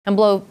And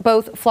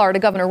both Florida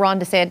Governor Ron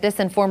DeSantis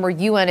and former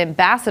UN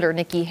Ambassador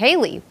Nikki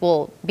Haley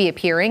will be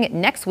appearing at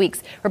next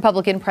week's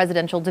Republican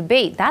presidential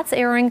debate. That's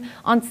airing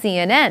on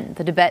CNN.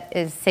 The debate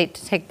is set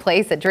to take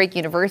place at Drake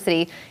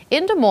University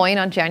in Des Moines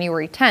on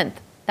January 10th.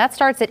 That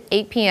starts at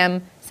 8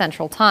 p.m.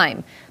 Central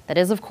Time. That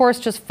is, of course,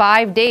 just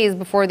 5 days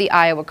before the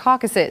Iowa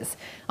caucuses.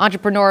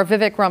 Entrepreneur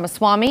Vivek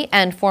Ramaswamy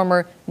and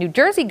former New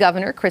Jersey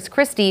Governor Chris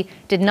Christie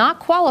did not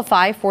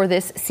qualify for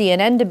this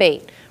CNN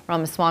debate.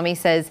 Ramaswamy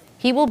says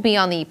he will be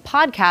on the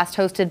podcast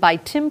hosted by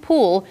Tim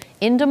Pool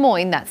in Des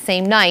Moines that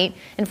same night,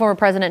 and former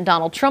President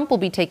Donald Trump will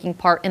be taking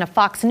part in a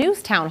Fox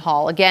News town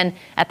hall again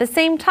at the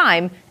same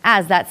time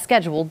as that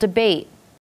scheduled debate.